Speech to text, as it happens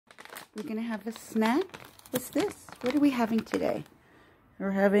We're going to have a snack. What's this? What are we having today?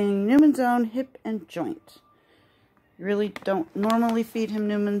 We're having Newman's Own Hip and Joint. You really don't normally feed him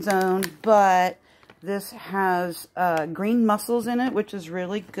Newman's Own, but this has green mussels in it, which is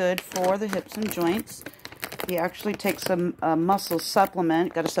really good for the hips and joints. He actually takes a muscle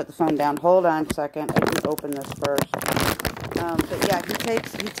supplement. Got to set the phone down. Hold on a second. I can open this first. But yeah,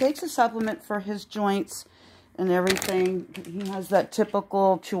 he takes a supplement for his joints and everything. He has that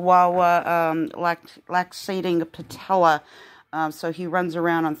typical Chihuahua laxating patella. So he runs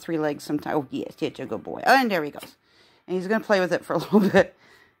around on 3 legs sometimes. Oh, yes, you're a good boy. Oh, and there he goes. And he's going to play with it for a little bit.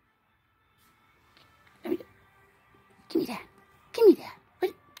 Give me that. Give me that.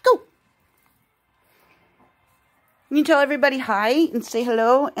 Wait, go. Can you tell everybody hi and say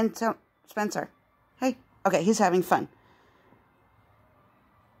hello and tell Spencer? Hey. Okay, he's having fun.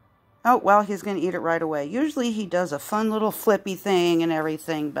 Oh, well, he's going to eat it right away. Usually he does a fun little flippy thing and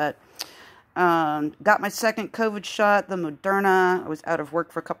everything, but got my second COVID shot, the Moderna. I was out of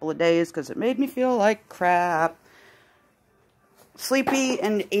work for a couple of days because it made me feel like crap. Sleepy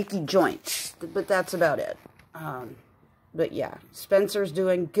and achy joints, but that's about it. But yeah, Spencer's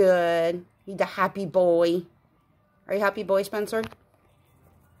doing good. He's a happy boy. Are you happy boy, Spencer?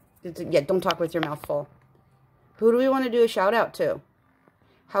 Yeah, don't talk with your mouth full. Who do we want to do a shout out to?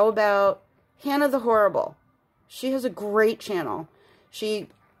 How about Hannah the Horrible? She has a great channel. She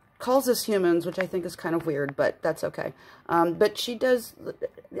calls us humans, which I think is kind of weird, but that's okay. But she does,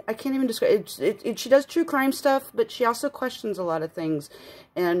 I can't even describe it. She does true crime stuff, but she also questions a lot of things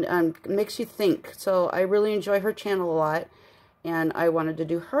and makes you think. So I really enjoy her channel a lot, and I wanted to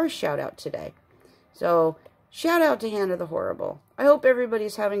do her shout out today. So shout out to Hannah the Horrible. I hope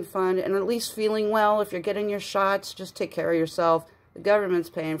everybody's having fun and at least feeling well. If you're getting your shots, just take care of yourself. The government's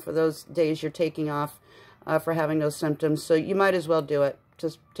paying for those days you're taking off for having those symptoms, so you might as well do it.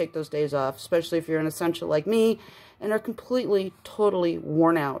 Just take those days off, especially if you're an essential like me and are completely, totally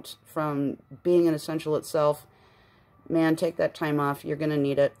worn out from being an essential itself. Man, take that time off. You're going to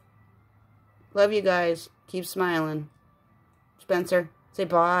need it. Love you guys. Keep smiling. Spencer, say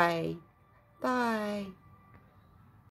bye. Bye.